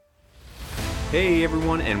Hey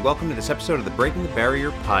everyone, and welcome to this episode of the Breaking the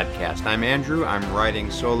Barrier podcast. I'm Andrew. I'm riding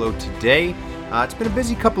solo today. It's been a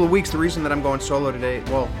busy couple of weeks. The reason that I'm going solo today,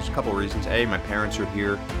 well, there's a couple of reasons. A, my parents are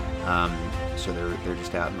here, so they're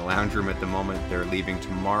just out in the lounge room at the moment. They're leaving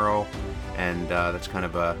tomorrow, and that's kind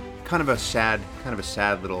of a sad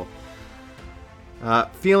little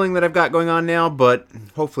feeling that I've got going on now, but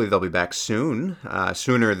hopefully they'll be back soon,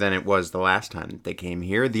 sooner than it was the last time that they came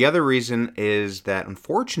here. The other reason is that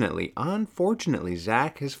unfortunately,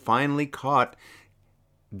 Zach has finally caught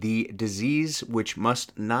the disease which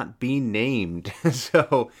must not be named.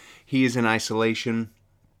 So he is in isolation.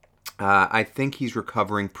 I think he's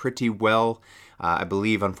recovering pretty well. I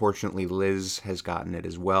believe, unfortunately, Liz has gotten it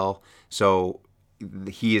as well. So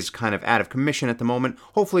he is kind of out of commission at the moment.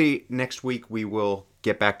 Hopefully next week we will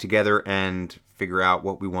get back together and figure out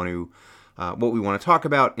what we want to talk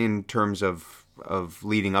about in terms of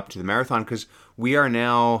leading up to the marathon, because we are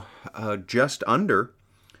now just under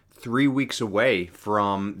 3 weeks away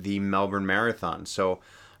from the Melbourne Marathon. So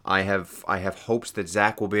I have hopes that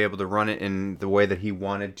Zach will be able to run it in the way that he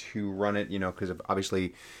wanted to run it, because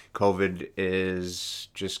obviously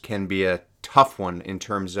COVID can be a tough one in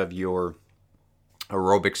terms of your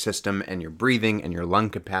aerobic system and your breathing and your lung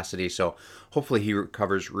capacity. So hopefully he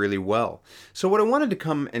recovers really well. So what I wanted to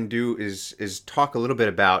come and do is talk a little bit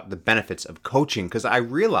about the benefits of coaching, because I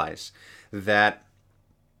realize that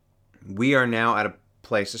we are now at a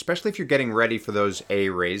place, especially if you're getting ready for those A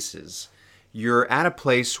races, you're at a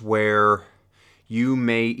place where you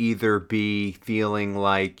may either be feeling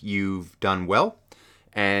like you've done well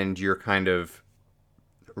and you're kind of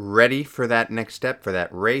ready for that next step, for that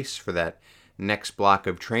race, for that next block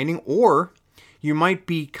of training, or you might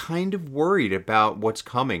be kind of worried about what's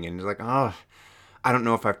coming and it's like, I don't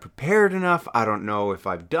know if I've prepared enough. I don't know if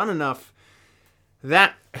I've done enough. Look,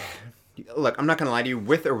 I'm not going to lie to you,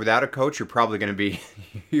 with or without a coach, you're probably going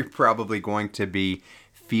to be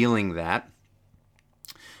feeling that.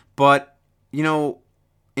 But,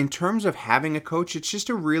 in terms of having a coach, it's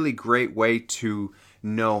just a really great way to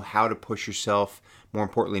know how to push yourself, more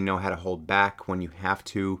importantly, know how to hold back when you have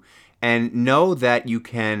to, and know that you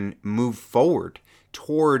can move forward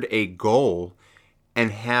toward a goal and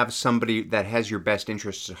have somebody that has your best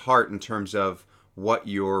interests at heart in terms of what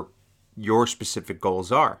your specific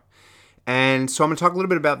goals are. And so I'm going to talk a little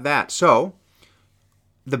bit about that. So,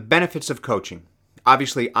 the benefits of coaching.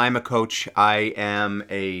 Obviously, I'm a coach. I am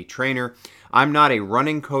a trainer. I'm not a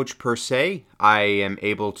running coach per se. I am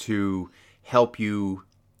able to help you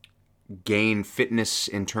gain fitness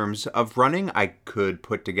in terms of running. I could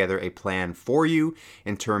put together a plan for you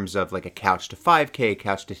in terms of like a couch to 5K, a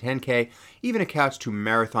couch to 10K, even a couch to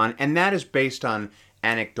marathon. And that is based on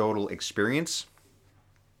anecdotal experience.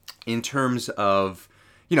 In terms of,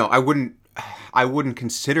 I wouldn't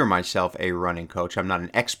consider myself a running coach. I'm not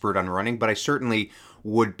an expert on running, but I certainly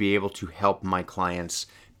would be able to help my clients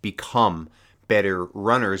become better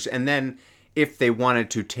runners. And then if they wanted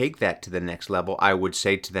to take that to the next level, I would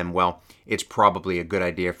say to them, well, it's probably a good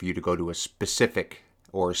idea for you to go to a specific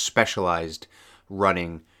or specialized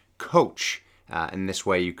running coach. And this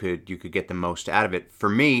way you could get the most out of it. For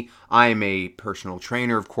me, I am a personal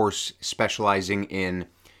trainer, of course, specializing in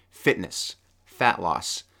fitness, fat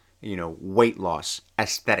loss, weight loss,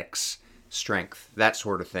 aesthetics, strength, that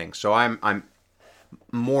sort of thing. So I'm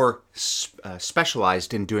more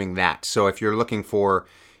specialized in doing that. So if you're looking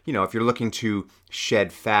to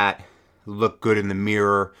shed fat, look good in the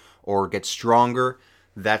mirror, or get stronger,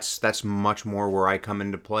 that's much more where I come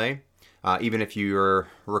into play. Even if you're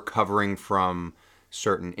recovering from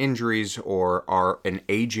certain injuries or are an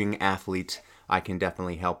aging athlete, I can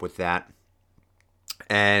definitely help with that.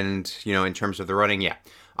 And, in terms of the running,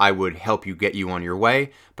 I would help you get you on your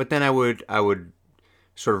way, but then I would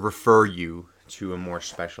sort of refer you to a more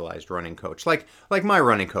specialized running coach, like my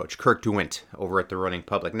running coach, Kirk DeWint, over at the Running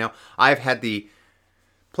Public. Now, I've had the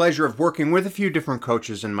pleasure of working with a few different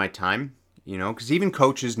coaches in my time, because even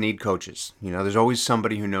coaches need coaches. There's always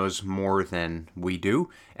somebody who knows more than we do,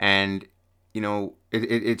 and,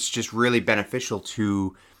 it's just really beneficial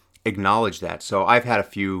to acknowledge that. So I've had a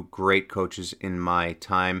few great coaches in my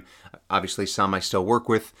time. Obviously, some I still work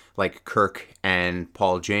with, like Kirk and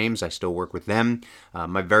Paul James. I still work with them.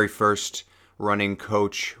 My very first running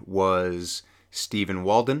coach was Stephen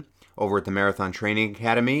Walden over at the Marathon Training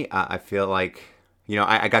Academy. I feel like,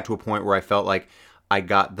 I got to a point where I felt like I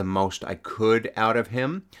got the most I could out of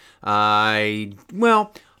him. I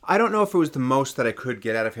don't know if it was the most that I could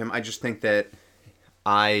get out of him. I just think that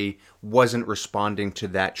I wasn't responding to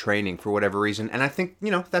that training for whatever reason. And I think,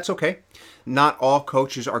 that's okay. Not all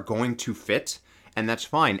coaches are going to fit. and that's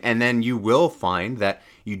fine. And then you will find that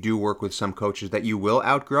you do work with some coaches that you will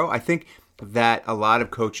outgrow. I think that a lot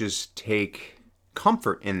of coaches take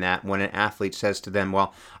comfort in that when an athlete says to them,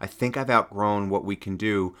 well, I think I've outgrown what we can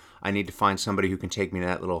do. I need to find somebody who can take me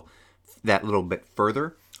that little bit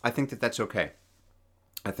further. I think that that's okay.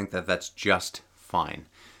 I think that that's just fine.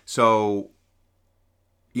 So,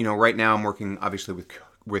 right now I'm working obviously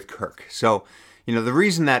with Kirk. So, the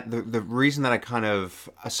reason that the reason that I kind of,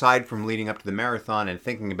 aside from leading up to the marathon and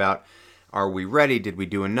thinking about, are we ready? Did we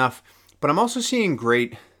do enough? But I'm also seeing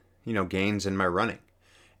great, gains in my running.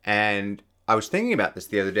 And I was thinking about this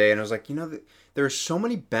the other day, and I was like, there are so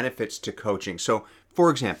many benefits to coaching. So, for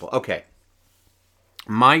example, okay,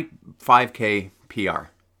 my 5K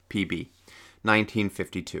PB,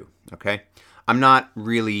 1952. Okay, I'm not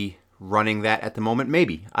really running that at the moment.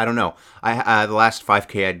 Maybe, I don't know. The last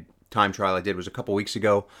 5K time trial I did was a couple weeks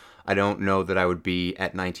ago. I don't know that I would be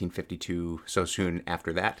at 1952 so soon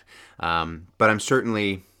after that. But I'm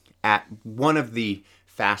certainly at one of the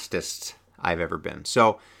fastest I've ever been.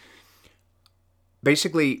 So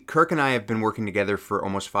basically, Kirk and I have been working together for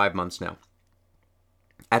almost 5 months now.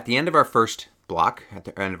 At the end of our first block, at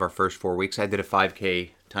the end of our first 4 weeks, I did a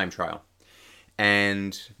 5K time trial.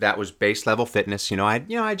 And that was base level fitness.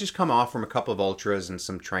 I'd just come off from a couple of ultras and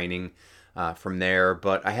some training from there,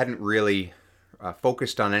 but I hadn't really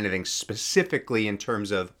focused on anything specifically in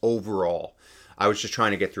terms of overall. I was just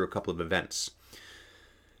trying to get through a couple of events.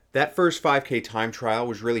 That first 5K time trial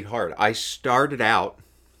was really hard. I started out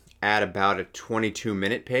at about a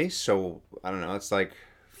 22-minute pace, so I don't know, it's like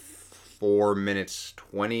 4 minutes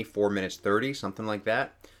 20, 4 minutes 30, something like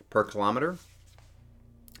that per kilometer.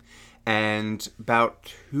 And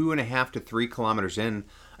about 2.5 to 3 kilometers in,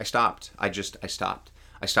 I stopped. I stopped.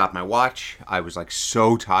 I stopped my watch. I was like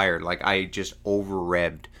so tired. Like I just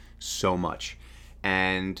over-revved so much.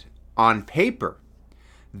 And on paper,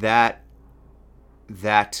 that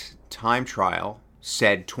time trial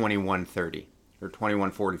said 21:30 or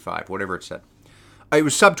 21:45, whatever it said. It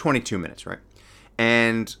was sub 22 minutes, right?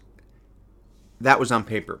 And that was on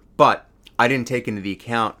paper. But I didn't take into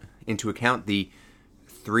account the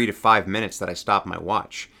 3 to 5 minutes that I stopped my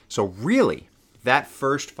watch. So really, that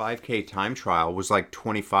first 5K time trial was like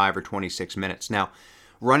 25 or 26 minutes. Now,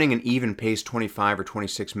 running an even pace 25 or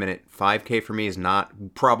 26 minute 5K for me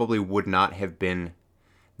probably would not have been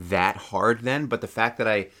that hard then, but the fact that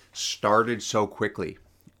I started so quickly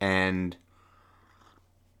and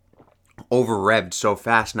over-revved so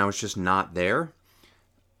fast and I was just not there,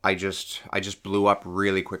 I just blew up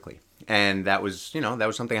really quickly. And that was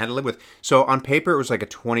something I had to live with. So on paper, it was like a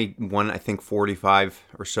 21, I think 45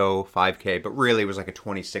 or so 5K, but really it was like a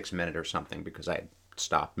 26 minute or something because I had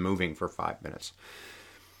stopped moving for 5 minutes.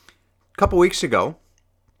 A couple weeks ago,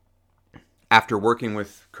 after working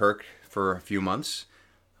with Kirk for a few months,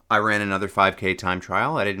 I ran another 5K time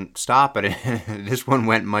trial. I didn't stop, but this one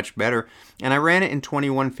went much better. And I ran it in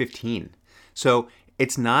 21:15. So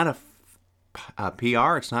it's not a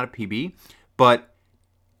PR, it's not a PB, but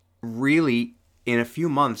really, in a few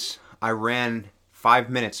months, I ran 5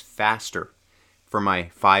 minutes faster for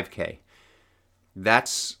my 5K.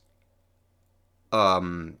 That's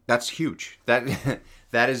huge. That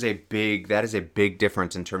is a big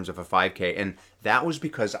difference in terms of a 5K, and that was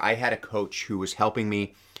because I had a coach who was helping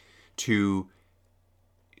me to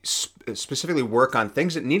specifically work on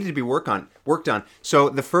things that needed to be worked on. So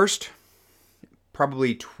the first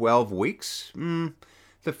probably 12 weeks.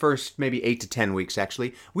 The first maybe 8 to 10 weeks,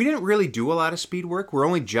 actually. We didn't really do a lot of speed work. We're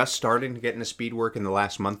only just starting to get into speed work in the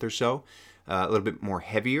last month or so. A little bit more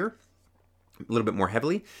heavily.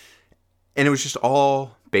 And it was just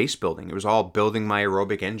all base building. It was all building my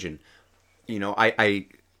aerobic engine. I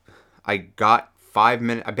got 5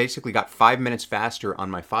 minutes. I basically got 5 minutes faster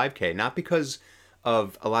on my 5K, not because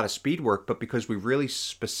of a lot of speed work, but because we really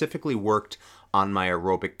specifically worked on my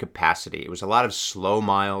aerobic capacity. It was a lot of slow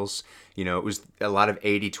miles. It was a lot of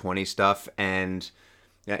 80-20 stuff. And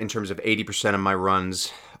in terms of 80% of my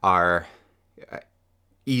runs are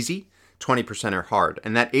easy, 20% are hard.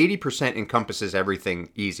 And that 80% encompasses everything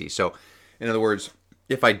easy. So, in other words,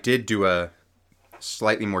 if I did do a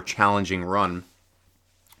slightly more challenging run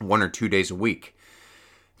 1 or 2 days a week,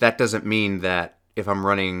 that doesn't mean that if I'm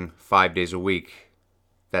running 5 days a week,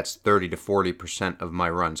 that's 30 to 40% of my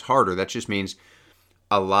runs harder. That just means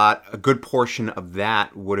a good portion of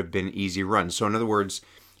that would have been easy runs. So in other words,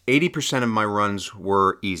 80% of my runs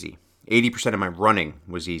were easy. 80% of my running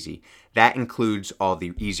was easy. That includes all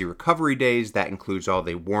the easy recovery days. That includes all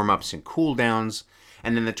the warm-ups and cool-downs.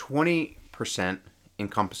 And then the 20%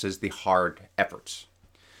 encompasses the hard efforts.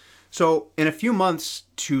 So in a few months,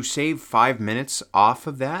 to save 5 minutes off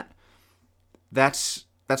of that, that's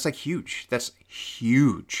like huge. That's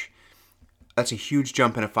huge. That's a huge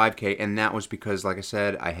jump in a 5K, and that was because, like I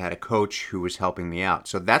said, I had a coach who was helping me out.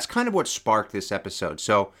 So that's kind of what sparked this episode.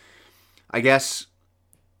 So I guess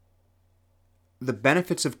the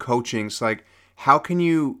benefits of coaching is like, how can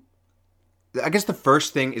you, I guess the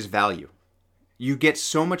first thing is value. You get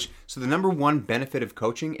so much, so the number one benefit of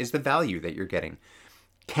coaching is the value that you're getting.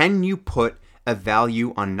 Can you put a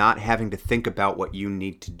value on not having to think about what you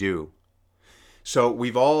need to do? So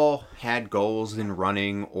we've all had goals in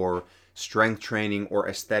running or strength training or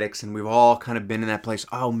aesthetics, and we've all kind of been in that place.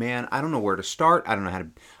 Oh man, I don't know where to start. I don't know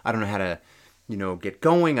how to, get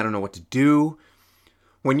going. I don't know what to do.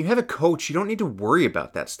 When you have a coach, you don't need to worry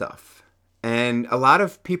about that stuff. And a lot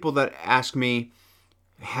of people that ask me,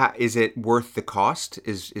 is it worth the cost?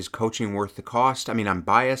 Is coaching worth the cost? I mean, I'm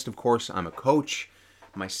biased, of course. I'm a coach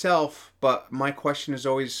myself, but my question is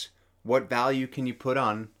always, what value can you put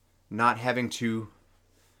on not having to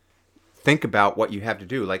think about what you have to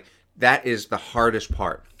do? Like, that is the hardest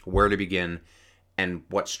part, where to begin and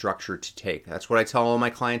what structure to take. That's what I tell all my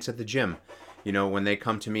clients at the gym. When they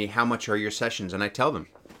come to me, how much are your sessions? And I tell them.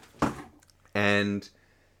 And,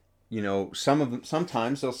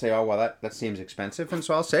 sometimes they'll say, oh, well, that seems expensive. And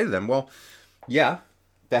so I'll say to them, well, yeah,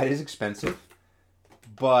 that is expensive.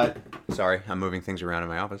 But, sorry, I'm moving things around in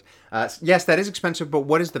my office. Yes, that is expensive, but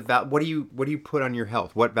what is what do you put on your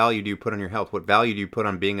health? What value do you put on your health? What value do you put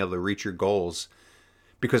on being able to reach your goals?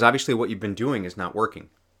 Because obviously what you've been doing is not working.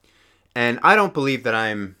 And I don't believe that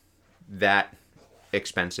I'm that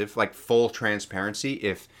expensive. Like, full transparency,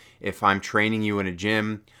 if I'm training you in a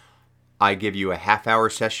gym, I give you a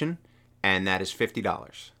half-hour session, and that is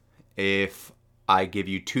 $50. If I give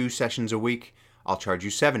you 2 sessions a week, I'll charge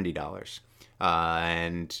you $70.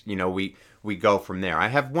 And we go from there. I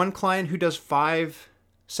have one client who does 5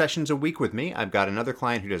 sessions a week with me. I've got another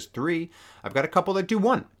client who does 3. I've got a couple that do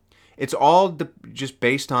 1. It's all just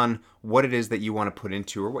based on what it is that you want to put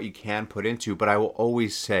into or what you can put into. But I will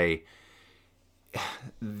always say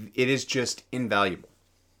it is just invaluable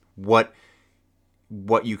what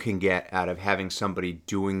you can get out of having somebody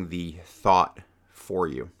doing the thought for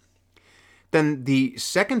you. Then the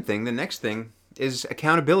next thing is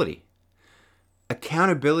accountability.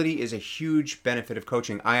 Accountability is a huge benefit of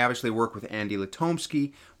coaching. I obviously work with Andy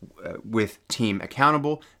Latomsky with Team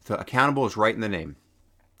Accountable. So accountable is right in the name.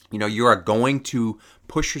 You are going to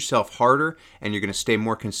push yourself harder and you're going to stay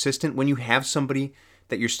more consistent when you have somebody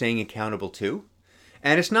that you're staying accountable to.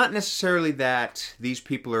 And it's not necessarily that these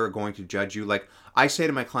people are going to judge you. Like, I say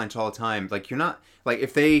to my clients all the time, like, you're not, like,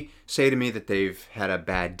 if they say to me that they've had a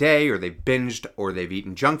bad day or they've binged or they've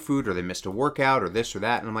eaten junk food or they missed a workout or this or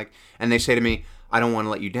that, and I'm like, and they say to me, I don't want to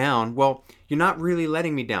let you down. Well, you're not really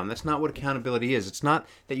letting me down. That's not what accountability is. It's not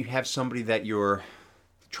that you have somebody that you're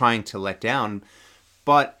trying to let down,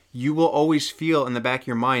 but you will always feel in the back of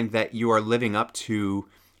your mind that you are living up to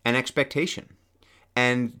an expectation.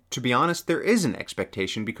 And to be honest, there is an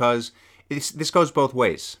expectation because this goes both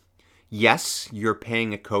ways. Yes, you're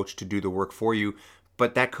paying a coach to do the work for you,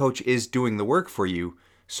 but that coach is doing the work for you.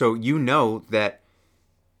 So you know that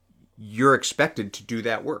you're expected to do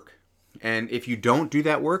that work. And if you don't do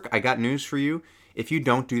that work, I got news for you. If you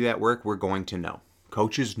don't do that work, we're going to know.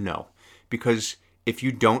 Coaches know. Because if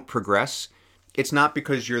you don't progress, it's not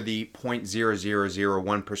because you're the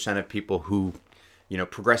 0.0001% of people who,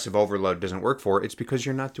 progressive overload doesn't work for. It's because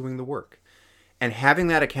you're not doing the work. And having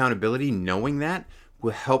that accountability, knowing that,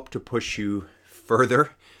 will help to push you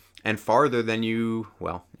further and farther than you,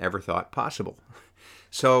 ever thought possible.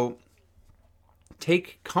 So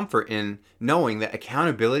take comfort in knowing that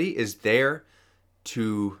accountability is there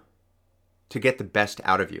to get the best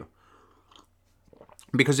out of you.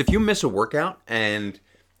 Because if you miss a workout and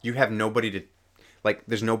you have nobody to,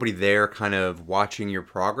 there's nobody there kind of watching your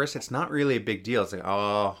progress, it's not really a big deal. It's like,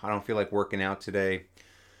 oh, I don't feel like working out today.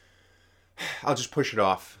 I'll just push it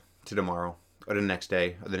off to tomorrow or the next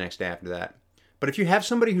day or the next day after that. But if you have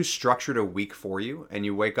somebody who's structured a week for you and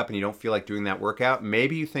you wake up and you don't feel like doing that workout,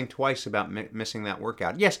 maybe you think twice about missing that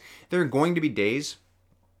workout. Yes, there are going to be days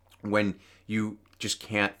when you just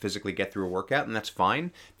can't physically get through a workout, and that's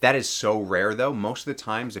fine. That is so rare, though. Most of the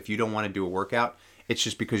times, if you don't want to do a workout, it's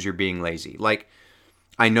just because you're being lazy.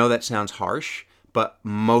 I know that sounds harsh, but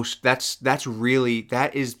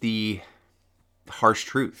that is the harsh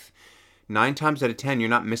truth. 9 times out of 10, you're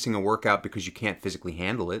not missing a workout because you can't physically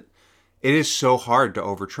handle it. It is so hard to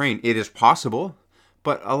overtrain. It is possible,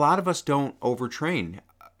 but a lot of us don't overtrain.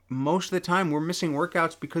 Most of the time, we're missing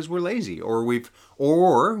workouts because we're lazy, or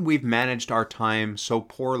we've managed our time so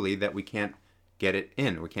poorly that we can't get it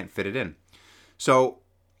in. We can't fit it in. So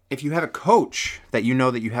if you have a coach that you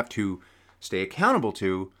know that you have to stay accountable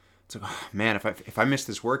to, it's like, oh, man, if I miss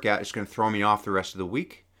this workout, it's going to throw me off the rest of the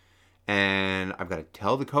week. And I've got to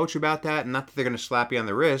tell the coach about that. And not that they're going to slap you on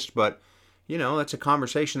the wrist, but, that's a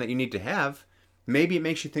conversation that you need to have. Maybe it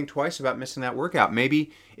makes you think twice about missing that workout.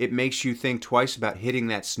 Maybe it makes you think twice about hitting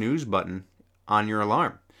that snooze button on your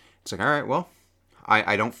alarm. It's like, all right, well,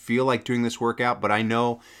 I don't feel like doing this workout, but I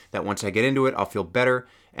know that once I get into it, I'll feel better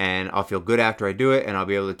and I'll feel good after I do it, and I'll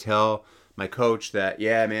be able to tell my coach that,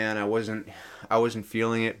 yeah, man, I wasn't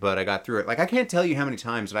feeling it, but I got through it. Like, I can't tell you how many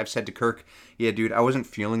times that I've said to Kirk, yeah, dude, I wasn't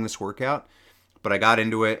feeling this workout, but I got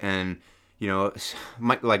into it, and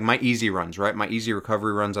my easy runs, right? My easy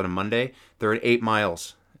recovery runs on a Monday, they're at 8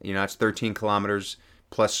 miles. It's 13 kilometers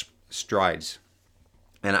plus strides.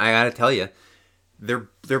 And I got to tell you,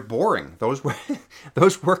 they're boring. Those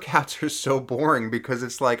workouts are so boring because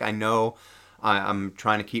it's like, I know I'm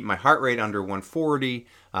trying to keep my heart rate under 140,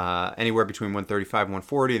 anywhere between 135 and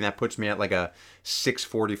 140, and that puts me at like a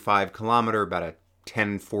 645 kilometer, about a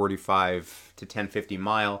 1045 to 1050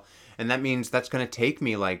 mile. And that means that's going to take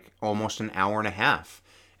me like almost an hour and a half.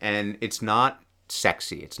 And it's not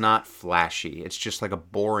sexy. It's not flashy. It's just like a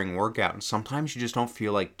boring workout. And sometimes you just don't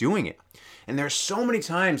feel like doing it. And there's so many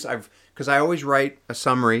times because I always write a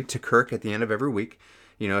summary to Kirk at the end of every week.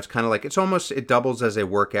 It's kind of like, it doubles as a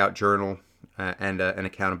workout journal and an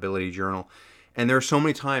accountability journal. And there are so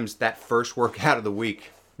many times that first workout of the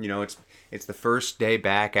week, it's the first day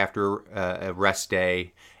back after a rest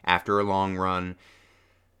day, after a long run.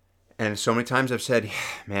 And so many times I've said,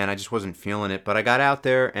 man, I just wasn't feeling it. But I got out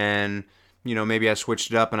there and, maybe I switched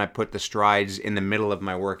it up and I put the strides in the middle of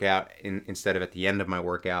my workout instead of at the end of my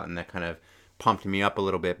workout. And that kind of pumped me up a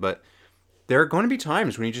little bit. But there are going to be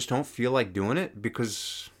times when you just don't feel like doing it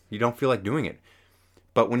because you don't feel like doing it.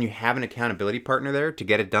 But when you have an accountability partner there to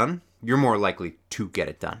get it done, you're more likely to get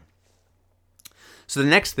it done. So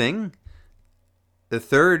the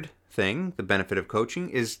third thing, the benefit of coaching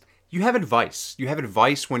is you have advice. You have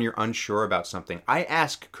advice when you're unsure about something. I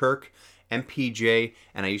ask Kirk and PJ,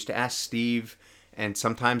 and I used to ask Steve, and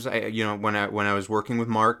sometimes when I was working with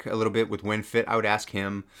Mark a little bit with WinFit, I would ask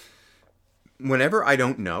him. Whenever I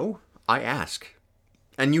don't know, I ask.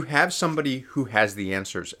 And you have somebody who has the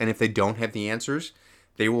answers. And if they don't have the answers,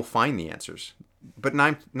 they will find the answers. But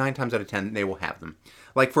nine times out of 10, they will have them.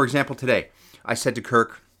 Like, for example, today, I said to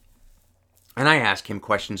Kirk, and I ask him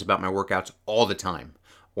questions about my workouts all the time,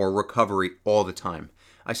 or recovery all the time.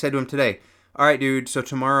 I said to him today, all right, dude, so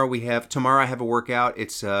tomorrow I have a workout.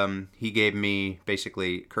 It's, Kirk gave me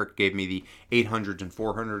the 800s and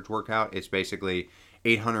 400s workout. It's basically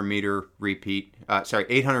 800 meters,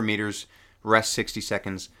 rest 60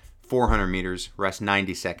 seconds, 400 meters, rest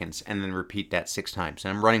 90 seconds, and then repeat that 6 times.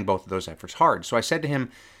 And I'm running both of those efforts hard. So I said to him,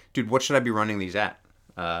 dude, what should I be running these at?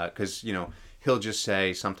 Because, he'll just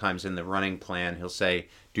say, sometimes in the running plan, he'll say,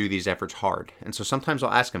 do these efforts hard. And so sometimes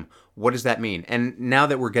I'll ask him, what does that mean? And now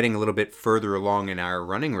that we're getting a little bit further along in our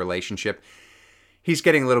running relationship, he's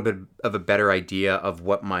getting a little bit of a better idea of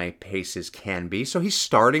what my paces can be. So he's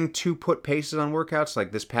starting to put paces on workouts.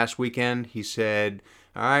 Like this past weekend, he said,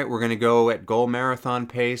 all right, we're going to go at goal marathon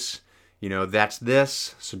pace. That's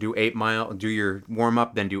this. So do your warm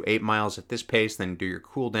up, then do 8 miles at this pace, then do your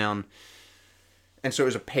cool down. And so it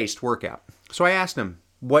was a paced workout. So I asked him,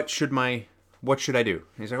 what should I do? And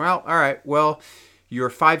he's like, well, all right, well, your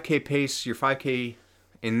 5K pace, your 5K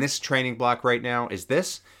in this training block right now is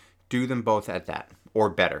this. Do them both at that or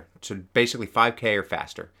better. So basically 5K or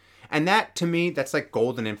faster. And that, to me, that's like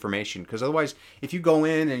golden information. Because otherwise, if you go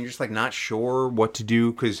in and you're just like not sure what to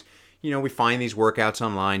do, because, we find these workouts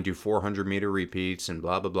online, do 400 meter repeats and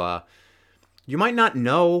blah, blah, blah. You might not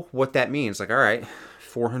know what that means. Like, all right,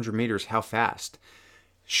 400 meters, how fast?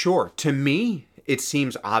 Sure, to me, it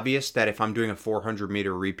seems obvious that if I'm doing a 400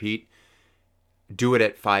 meter repeat, do it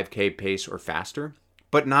at 5K pace or faster.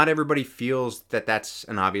 But not everybody feels that that's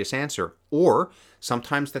an obvious answer. Or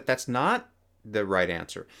sometimes that's not the right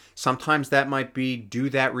answer. Sometimes that might be do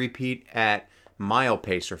that repeat at mile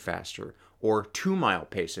pace or faster, or 2 mile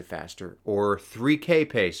pace or faster, or 3K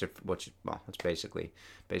pace, that's basically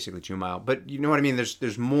 2 mile. But you know what I mean?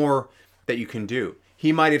 There's more that you can do.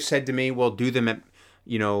 He might have said to me, well, do them at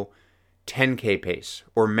 10K pace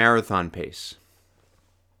or marathon pace.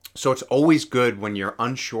 So it's always good when you're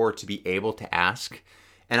unsure to be able to ask.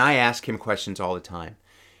 And I ask him questions all the time.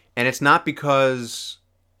 And it's not because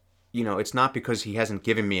he hasn't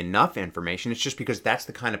given me enough information. It's just because that's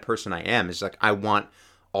the kind of person I am. It's like, I want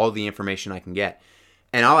all the information I can get.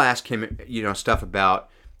 And I'll ask him, stuff about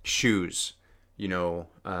shoes,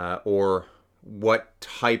 or what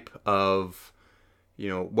type of,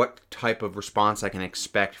 what type of response I can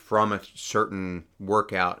expect from a certain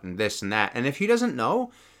workout and this and that. And if he doesn't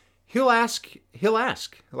know, he'll ask.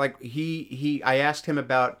 Like I asked him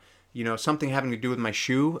about, something having to do with my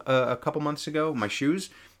shoe a couple months ago, my shoes.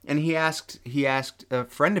 And he asked a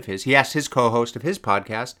friend of his, he asked his co-host of his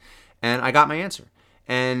podcast, and I got my answer.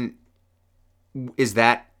 And was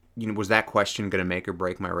that question going to make or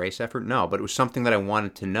break my race effort? No, but it was something that I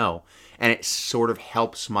wanted to know. And it sort of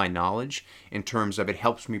helps my knowledge in terms of it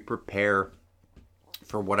helps me prepare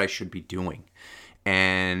for what I should be doing.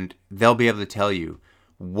 And they'll be able to tell you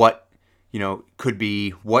what, could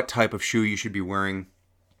be what type of shoe you should be wearing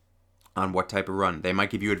on what type of run. They might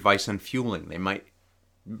give you advice on fueling. They might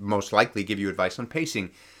most likely give you advice on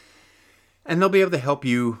pacing. And they'll be able to help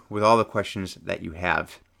you with all the questions that you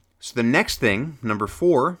have. So the next thing, number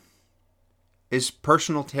 4, is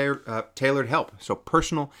personal tailored help. So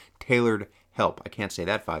personal tailored help. I can't say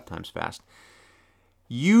that 5 times fast.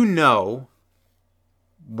 You know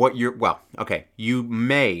what you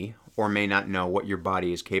may or may not know what your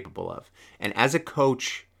body is capable of. And as a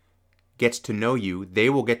coach gets to know you,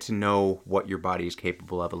 they will get to know what your body is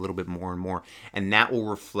capable of a little bit more and more. And that will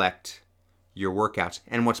reflect your workouts.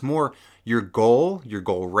 And what's more, your goal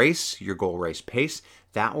race pace,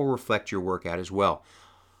 that will reflect your workout as well.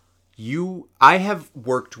 I have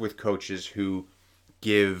worked with coaches who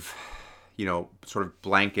give, sort of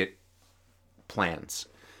blanket plans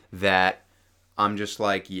that I'm just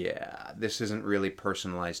like, yeah, this isn't really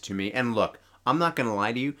personalized to me. And look, I'm not going to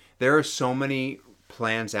lie to you. There are so many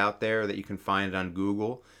plans out there that you can find on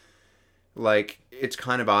Google. Like, it's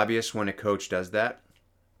kind of obvious when a coach does that.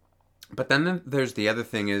 But then there's the other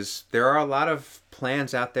thing is there are a lot of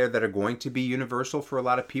plans out there that are going to be universal for a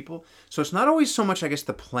lot of people. So it's not always so much, I guess,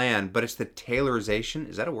 the plan, but it's the tailorization.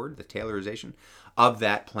 Is that a word? The tailorization of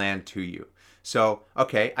that plan to you. So,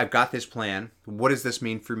 okay, I've got this plan. What does this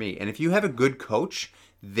mean for me? And if you have a good coach,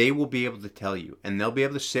 they will be able to tell you. And they'll be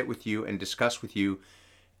able to sit with you and discuss with you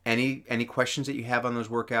any questions that you have on those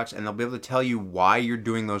workouts, and they'll be able to tell you why you're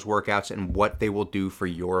doing those workouts and what they will do for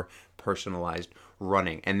your personalized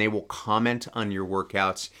running. And they will comment on your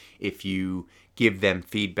workouts if you give them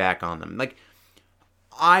feedback on them. Like,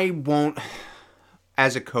 I won't,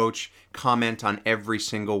 as a coach, comment on every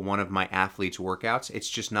single one of my athletes' workouts. It's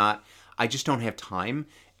just not, I just don't have time,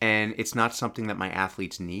 and it's not something that my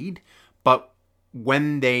athletes need. But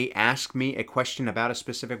when they ask me a question about a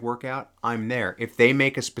specific workout, I'm there. If they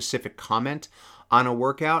make a specific comment on a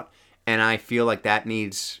workout and I feel like that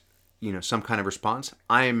needs, some kind of response,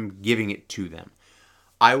 I'm giving it to them.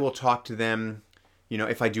 I will talk to them,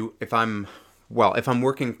 if I'm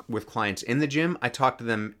working with clients in the gym, I talk to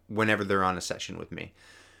them whenever they're on a session with me.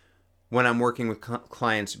 When I'm working with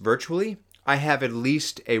clients virtually, I have at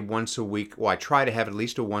least a once a week, I try to have at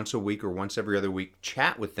least a once a week or once every other week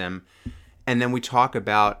chat with them. And then we talk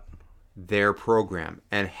about their program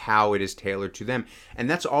and how it is tailored to them. And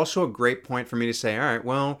that's also a great point for me to say, all right,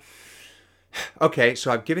 well, okay,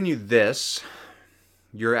 so I've given you this.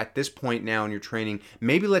 You're at this point now in your training.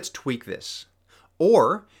 Maybe let's tweak this.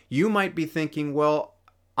 Or you might be thinking, well,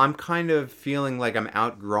 I'm kind of feeling like I'm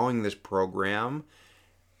outgrowing this program,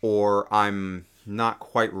 or I'm not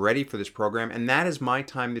quite ready for this program. And that is my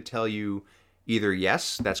time to tell you either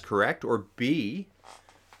yes, that's correct, or B,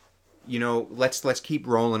 let's keep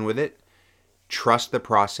rolling with it. Trust the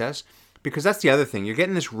process, because that's the other thing. You're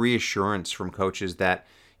getting this reassurance from coaches that,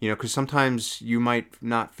 because sometimes you might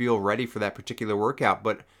not feel ready for that particular workout,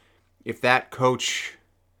 but if that coach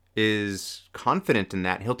is confident in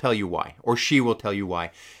that, he'll tell you why, or she will tell you why,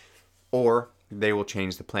 or they will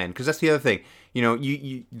change the plan. Because that's the other thing.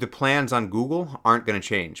 The plans on Google aren't going to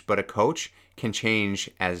change, but a coach can change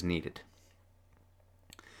as needed.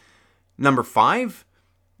 Number 5,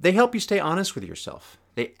 they help you stay honest with yourself.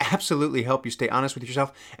 They absolutely help you stay honest with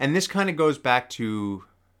yourself. And this kind of goes back to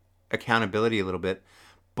accountability a little bit,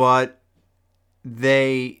 but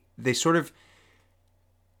they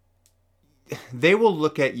will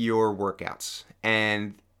look at your workouts,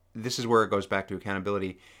 and this is where it goes back to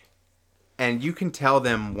accountability. And you can tell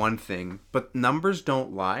them one thing, but numbers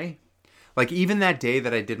don't lie. Like, even that day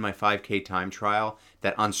that I did my 5K time trial,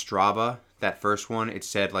 that on Strava, that first one, it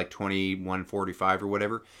said like 21:45 or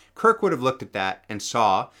whatever. Kirk would have looked at that and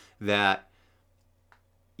saw that,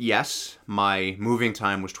 yes, my moving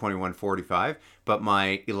time was 21:45, but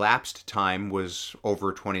my elapsed time was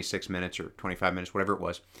over 26 minutes or 25 minutes, whatever it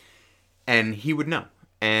was. And he would know.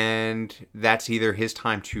 And that's either his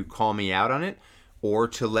time to call me out on it or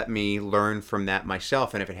to let me learn from that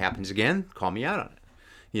myself. And if it happens again, call me out on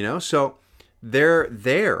it. So they're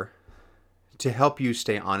there to help you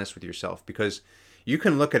stay honest with yourself, because you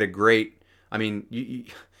can look at a great I mean,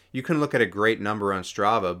 you can look at a great number on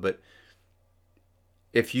Strava, but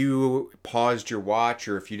if you paused your watch,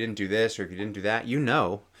 or if you didn't do this, or if you didn't do that,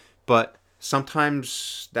 but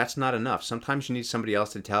sometimes that's not enough. Sometimes you need somebody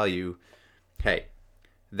else to tell you, hey,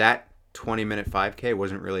 that 20-minute 5K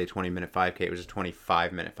wasn't really a 20-minute 5K, it was a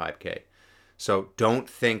 25-minute 5K. So don't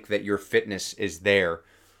think that your fitness is there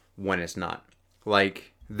when it's not.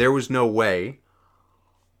 Like, there was no way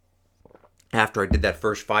after I did that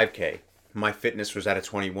first 5K, my fitness was at a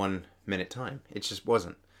 21-minute time. It just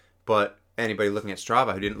wasn't. But anybody looking at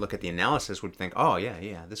Strava who didn't look at the analysis would think, oh,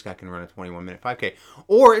 yeah, this guy can run a 21-minute 5K.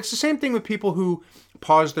 Or it's the same thing with people who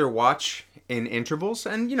pause their watch in intervals.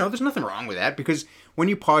 And, there's nothing wrong with that, because when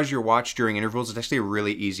you pause your watch during intervals, it's actually a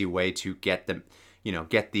really easy way to get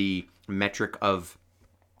the metric of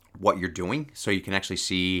what you're doing, so you can actually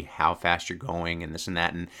see how fast you're going and this and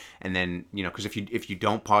that, and then because if you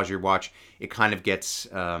don't pause your watch, it kind of gets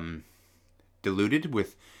diluted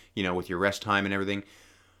with with your rest time and everything,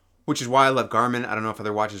 which is why I love Garmin. I don't know if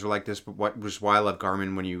other watches are like this, but why I love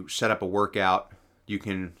Garmin. When you set up a workout, you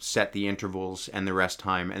can set the intervals and the rest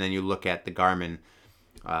time, and then you look at the Garmin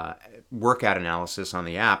workout analysis on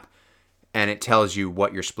the app, and it tells you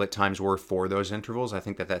what your split times were for those intervals. I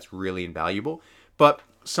think that that's really invaluable. But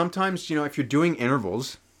sometimes, if you're doing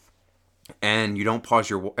intervals and you don't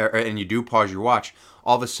pause and you do pause your watch,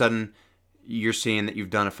 all of a sudden you're seeing that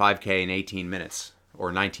you've done a 5K in 18 minutes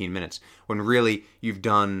or 19 minutes, when really you've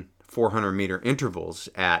done 400-meter intervals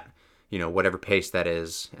at, whatever pace that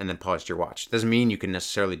is, and then paused your watch. Doesn't mean you can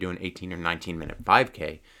necessarily do an 18 or 19-minute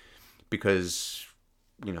 5K, because,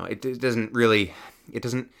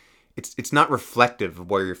 it's not reflective of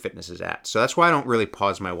where your fitness is at. So that's why I don't really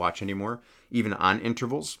pause my watch anymore, even on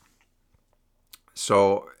intervals.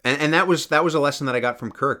 So, and that was a lesson that I got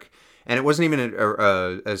from Kirk. And it wasn't even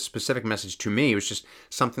a specific message to me. It was just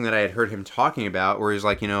something that I had heard him talking about, where he's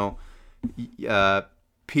like,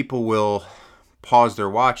 people will pause their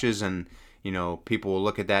watches, and, people will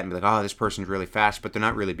look at that and be like, oh, this person's really fast, but they're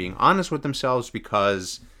not really being honest with themselves,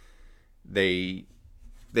 because they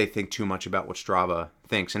think too much about what Strava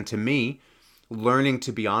thinks. And to me, learning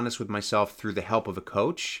to be honest with myself through the help of a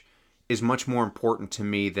coach is much more important to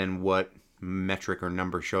me than what metric or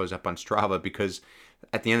number shows up on Strava, because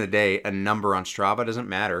at the end of the day, a number on Strava doesn't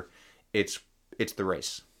matter. It's the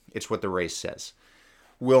race. It's what the race says.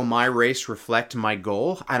 Will my race reflect my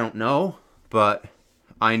goal? I don't know, but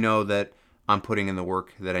I know that I'm putting in the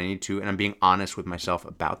work that I need to, and I'm being honest with myself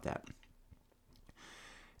about that.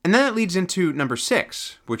 And then it leads into number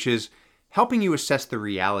 6, which is helping you assess the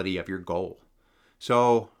reality of your goal.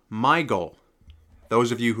 So my goal,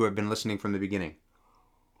 those of you who have been listening from the beginning,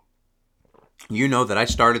 you know that I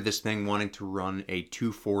started this thing wanting to run a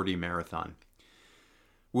 240 marathon.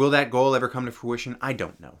 Will that goal ever come to fruition? I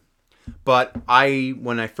don't know. But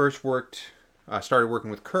when I first started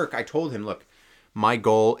working with Kirk, I told him, look, my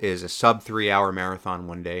goal is a sub 3-hour marathon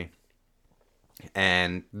one day.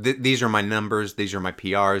 And these are my numbers. These are my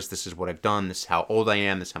PRs. This is what I've done. This is how old I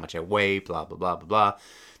am. This is how much I weigh, blah, blah, blah, blah, blah.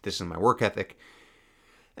 This is my work ethic.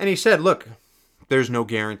 And he said, look, there's no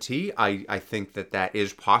guarantee. I think that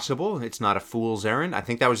is possible. It's not a fool's errand. I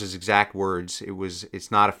think that was his exact words. It's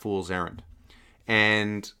not a fool's errand.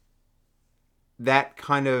 And that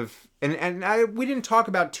kind of, we didn't talk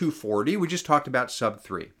about 240. We just talked about sub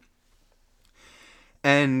 3.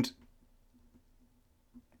 And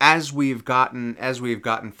as we've gotten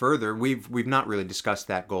further, we've not really discussed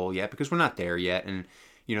that goal yet, because we're not there yet, and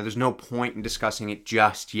there's no point in discussing it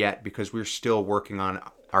just yet, because we're still working on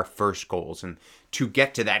our first goals, and to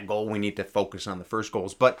get to that goal, we need to focus on the first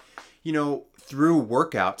goals. But through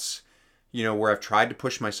workouts, where I've tried to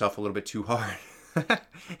push myself a little bit too hard,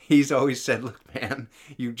 he's always said, look, man,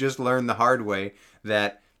 you just learned the hard way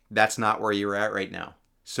that that's not where you're at right now.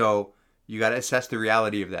 So you got to assess the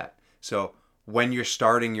reality of that. So when you're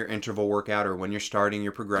starting your interval workout, or when you're starting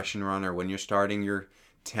your progression run, or when you're starting your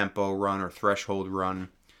tempo run or threshold run,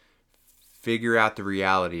 figure out the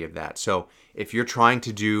reality of that. So if you're trying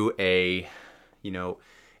to do a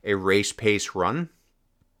race pace run,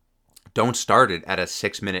 don't start it at a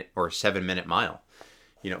 6-minute or 7-minute mile.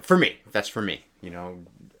 For me, that's for me.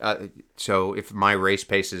 So if my race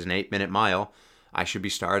pace is an 8-minute mile, I should be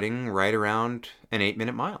starting right around an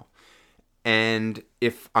 8-minute mile. And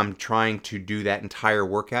if I'm trying to do that entire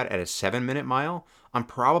workout at a 7-minute mile, I'm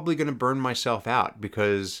probably going to burn myself out,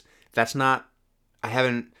 because I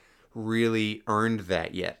haven't really earned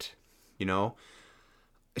that yet.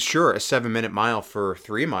 Sure, a 7-minute mile for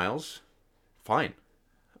 3 miles, fine.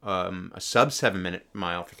 A sub 7-minute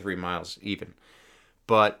mile for 3 miles even.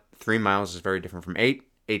 But 3 miles is very different from 8.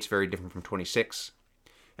 8's very different from 26.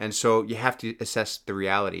 And so you have to assess the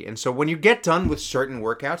reality. And so when you get done with certain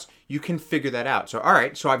workouts, you can figure that out. So, all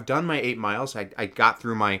right, so I've done my 8 miles. I got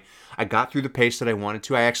through the pace that I wanted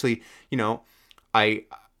to. I actually, I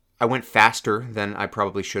went faster than I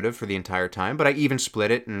probably should have for the entire time, but I even split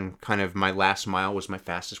it, and kind of my last mile was my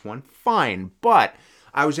fastest one. Fine. But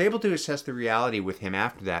I was able to assess the reality with him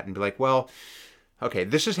after that and be like, well, okay,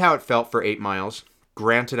 this is how it felt for 8 miles.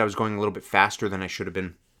 Granted, I was going a little bit faster than I should have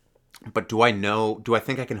been. But do I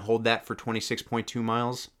think I can hold that for 26.2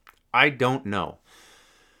 miles? I don't know.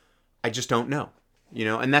 I just don't know.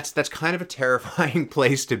 And that's kind of a terrifying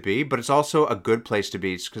place to be, but it's also a good place to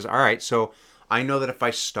be. It's because, all right, so I know that if I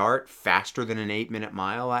start faster than an 8-minute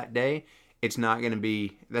mile that day, that's not going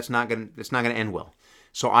to end well.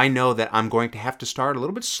 So I know that I'm going to have to start a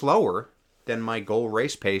little bit slower than my goal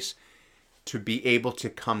race pace to be able to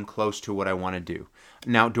come close to what I want to do.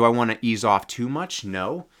 Now, do I want to ease off too much?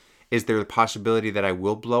 No. Is there the possibility that I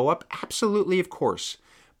will blow up? Absolutely, of course.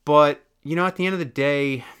 But, at the end of the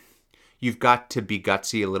day, you've got to be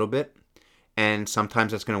gutsy a little bit. And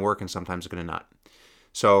sometimes that's going to work and sometimes it's going to not.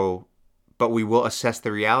 So, but we will assess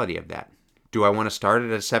the reality of that. Do I want to start it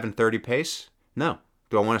at a 7:30 pace? No.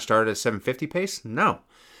 Do I want to start it at a 7:50 pace? No.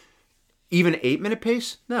 Even 8-minute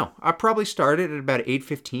pace? No. I'll probably start it at about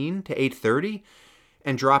 8:15 to 8:30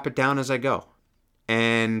 and drop it down as I go.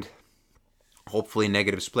 And hopefully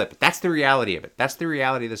negative split. But that's the reality of it. That's the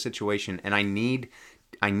reality of the situation. And I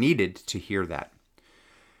needed to hear that.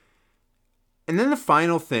 And then the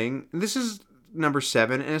final thing, this is number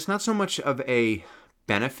 7, and it's not so much of a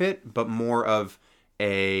benefit, but more of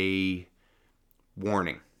a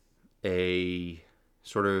warning. A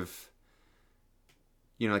sort of,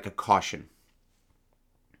 like a caution.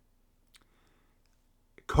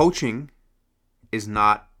 Coaching is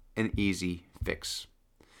not an easy fix.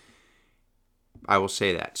 I will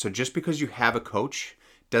say that. So just because you have a coach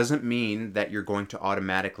doesn't mean that you're going to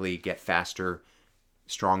automatically get faster,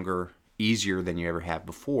 stronger, easier than you ever have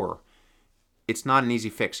before. It's not an easy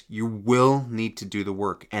fix. You will need to do the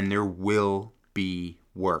work, and there will be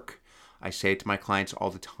work. I say it to my clients all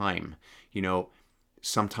the time.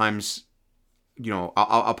 Sometimes,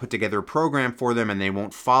 I'll put together a program for them and they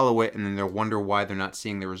won't follow it, and then they'll wonder why they're not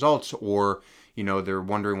seeing the results, or, they're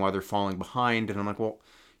wondering why they're falling behind. And I'm like, well,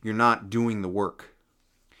 you're not doing the work.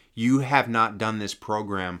 You have not done this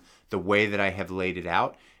program the way that I have laid it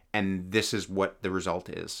out, and this is what the result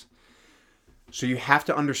is. So you have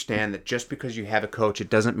to understand that just because you have a coach, it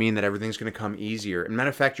doesn't mean that everything's going to come easier. And matter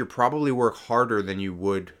of fact, you'll probably work harder than you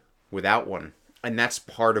would without one. And that's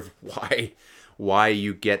part of why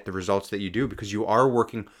you get the results that you do, because you are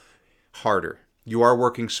working harder. You are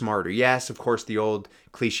working smarter. Yes, of course, the old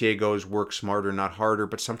cliche goes, work smarter, not harder.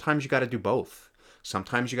 But sometimes you got to do both.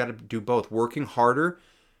 Working harder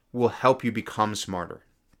will help you become smarter.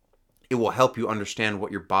 It will help you understand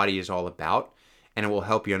what your body is all about, and it will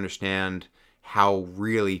help you understand how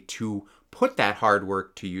really to put that hard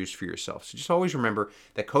work to use for yourself. So just always remember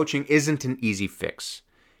that coaching isn't an easy fix.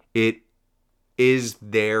 It is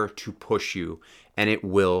there to push you, and it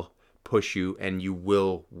will push you, and you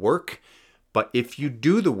will work. But if you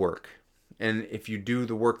do the work, and if you do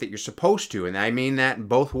the work that you're supposed to, and I mean that in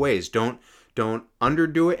both ways, don't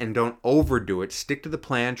underdo it and don't overdo it. Stick to the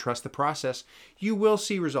plan, trust the process. You will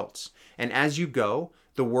see results. And as you go,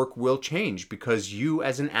 the work will change, because you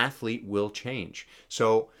as an athlete will change.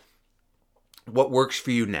 So what works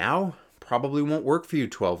for you now probably won't work for you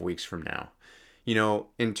 12 weeks from now,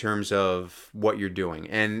 in terms of what you're doing.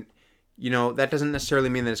 And, that doesn't necessarily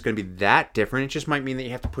mean that it's going to be that different. It just might mean that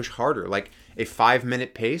you have to push harder. Like a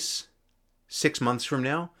 5-minute pace 6 months from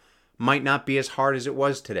now might not be as hard as it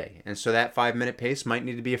was today. And so that 5-minute pace might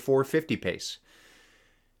need to be a 4:50 pace.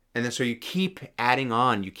 And then so you keep adding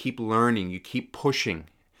on, you keep learning, you keep pushing,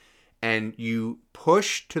 and you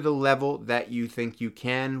push to the level that you think you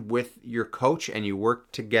can with your coach, and you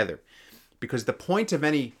work together. Because the point of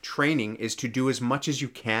any training is to do as much as you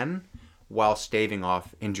can while staving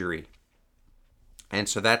off injury. And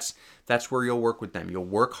so that's where you'll work with them. You'll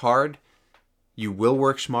work hard, you will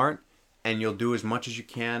work smart, and you'll do as much as you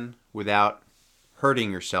can without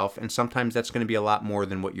hurting yourself. And sometimes that's going to be a lot more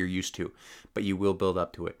than what you're used to, but you will build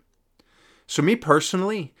up to it. So me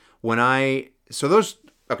personally, so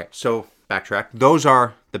backtrack. Those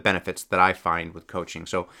are the benefits that I find with coaching.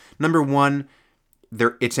 So number 1,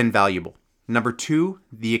 it's invaluable. Number 2,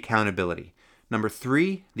 the accountability. Number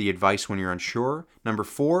 3, the advice when you're unsure. Number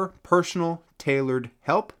 4, personal, tailored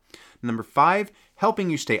help. Number 5, helping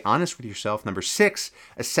you stay honest with yourself. Number 6,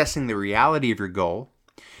 assessing the reality of your goal.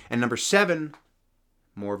 And number 7,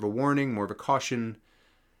 more of a warning, more of a caution,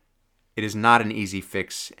 It is not an easy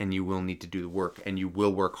fix, and you will need to do the work, and you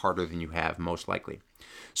will work harder than you have, most likely.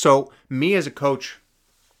 So me as a coach,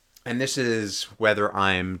 and this is whether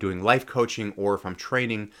I'm doing life coaching or if I'm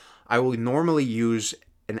training, I will normally use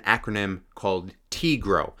an acronym called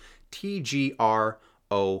TGROW. TGROW.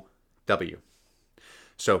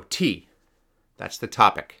 So T, that's the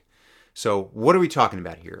topic. So what are we talking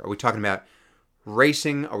about here? Are we talking about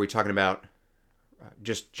racing? Are we talking about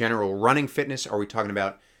just general running fitness? Are we talking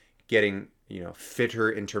about getting,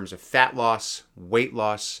 fitter in terms of fat loss, weight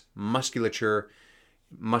loss, muscular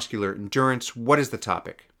endurance? What is the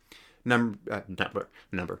topic?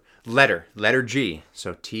 Number. Letter G.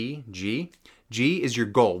 So T, G. G is your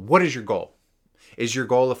goal. What is your goal? Is your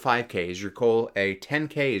goal a 5K? Is your goal a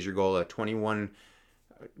 10K? Is your goal a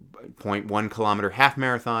 21.1 kilometer half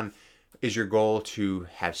marathon? Is your goal to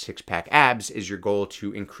have six-pack abs? Is your goal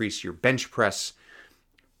to increase your bench press?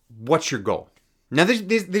 What's your goal? Now,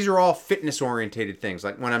 these are all fitness-orientated things.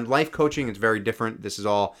 Like when I'm life coaching, it's very different. This is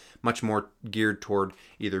all much more geared toward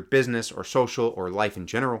either business or social or life in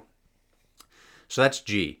general. So that's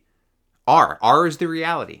G. R is the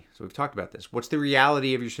reality. So we've talked about this. What's the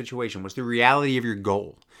reality of your situation? What's the reality of your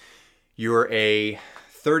goal? You're a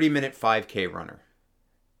 30-minute 5K runner.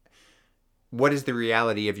 What is the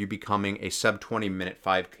reality of you becoming a sub 20-minute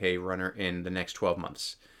 5K runner in the next 12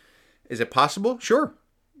 months? Is it possible? Sure.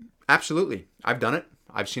 Absolutely. I've done it.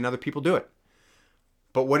 I've seen other people do it.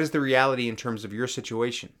 But what is the reality in terms of your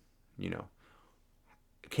situation?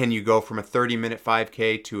 Can you go from a 30-minute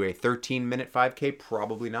 5K to a 13-minute 5K?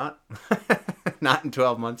 Probably not. Not in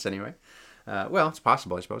 12 months anyway. Well, it's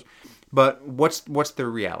possible, I suppose. But what's the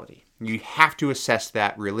reality? You have to assess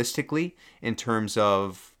that realistically in terms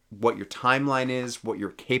of what your timeline is, what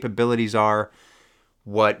your capabilities are,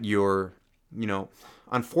 what your,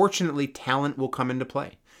 unfortunately, talent will come into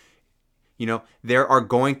play. There are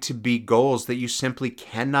going to be goals that you simply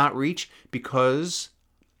cannot reach because,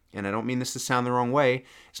 and I don't mean this to sound the wrong way,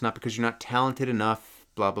 it's not because you're not talented enough,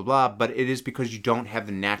 blah, blah, blah, but it is because you don't have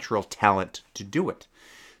the natural talent to do it.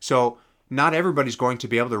 So not everybody's going to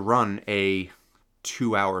be able to run a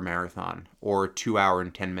 2-hour marathon or a 2-hour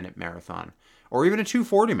and 10-minute marathon or even a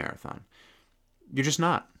 2:40 marathon. You're just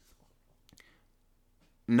not.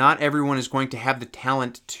 Not everyone is going to have the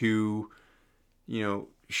talent to,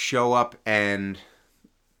 show up and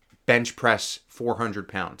bench press 400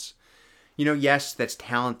 pounds. Yes, that's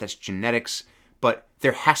talent, that's genetics, but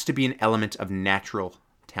there has to be an element of natural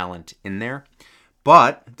talent in there.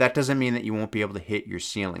 But that doesn't mean that you won't be able to hit your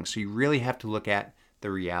ceiling. So you really have to look at the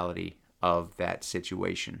reality of that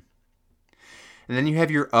situation. And then you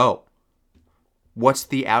have your O. What's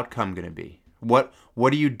the outcome going to be? What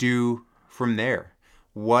do you do from there?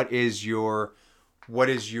 What is your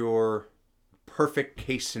perfect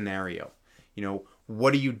case scenario?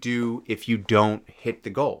 What do you do if you don't hit the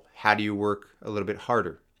goal? How do you work a little bit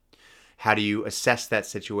harder? How do you assess that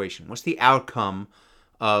situation? What's the outcome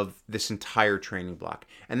of this entire training block?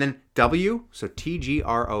 And then W, so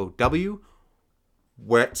TGROW,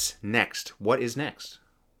 what's next? What is next?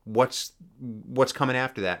 What's coming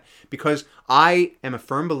after that? Because I am a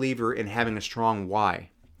firm believer in having a strong why.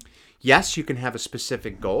 Yes, you can have a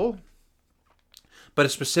specific goal, but a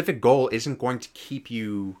specific goal isn't going to keep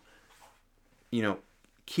you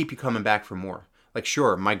coming back for more. Like,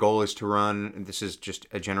 sure, my goal is to run, and this is just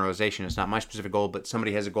a generalization, it's not my specific goal, but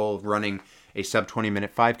somebody has a goal of running a sub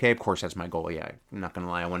 20-minute 5K. Of course, that's my goal. Yeah, I'm not going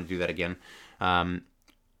to lie, I want to do that again.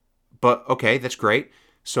 But, okay, that's great.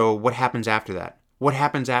 So what happens after that? What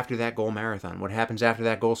happens after that goal marathon? What happens after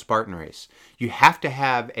that goal Spartan race? You have to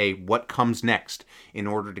have a what comes next in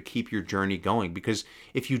order to keep your journey going. Because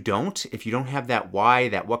if you don't have that why,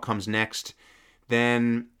 that what comes next,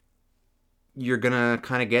 then you're going to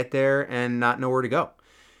kind of get there and not know where to go.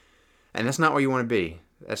 And that's not where you want to be.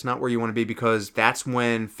 That's not where you want to be, because that's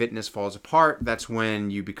when fitness falls apart. That's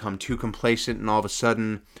when you become too complacent, and all of a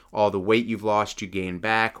sudden all the weight you've lost you gain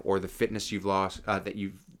back, or the fitness you've lost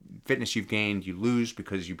fitness you've gained you lose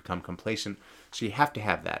because you become complacent. So you have to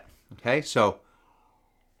have that. Okay? So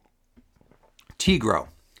TGROW.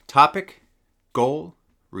 Topic, goal,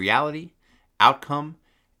 reality, outcome,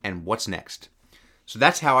 and what's next. So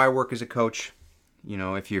that's how I work as a coach.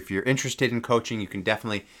 If you're interested in coaching, you can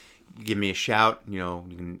definitely give me a shout. You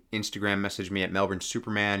can Instagram message me at Melbourne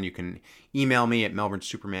Superman. You can email me at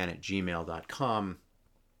melbournesuperman@gmail.com.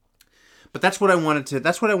 But that's what I wanted to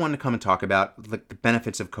come and talk about, like the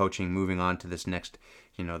benefits of coaching, moving on to this next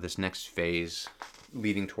phase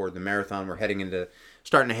leading toward the marathon. We're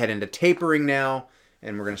starting to head into tapering now,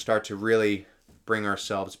 and we're going to start to really bring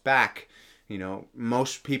ourselves back.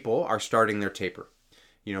 Most people are starting their taper.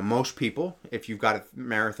 most people, if you've got a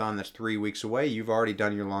marathon that's 3 weeks away, you've already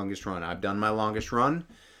done your longest run. I've done my longest run.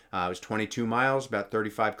 It was 22 miles, about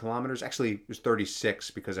 35 kilometers. Actually, it was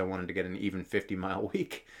 36 because I wanted to get an even 50-mile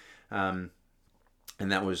week. And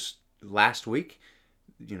that was last week.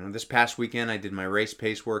 This past weekend, I did my race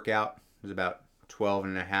pace workout. It was about 12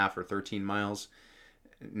 and a half or 13 miles.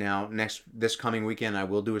 Now, this coming weekend, I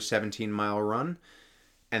will do a 17-mile run,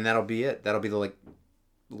 and that'll be it. That'll be the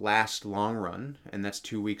last long run, and that's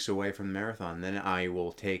 2 weeks away from the marathon. Then I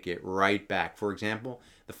will take it right back. For example,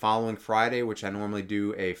 the following Friday, which I normally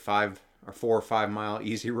do a 4 or 5 mile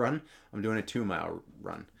easy run, I'm doing a 2-mile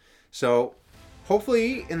run. So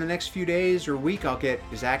hopefully in the next few days or week, I'll get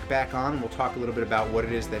Zach back on, and we'll talk a little bit about what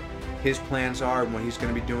it is that his plans are and what he's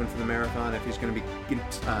going to be doing for the marathon, if he's going to be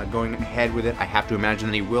going ahead with it. I have to imagine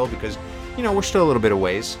that he will, because we're still a little bit a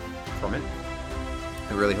ways from it.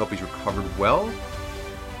 I really hope he's recovered well.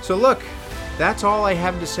 So look, that's all I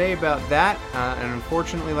have to say about that. And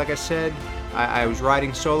unfortunately, like I said, I was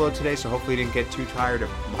riding solo today, so hopefully you didn't get too tired of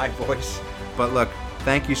my voice. But look,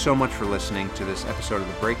 thank you so much for listening to this episode of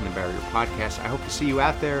the Breaking the Barrier podcast. I hope to see you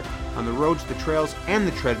out there on the roads, the trails, and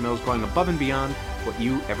the treadmills, going above and beyond what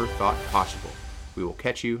you ever thought possible. We will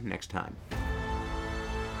catch you next time.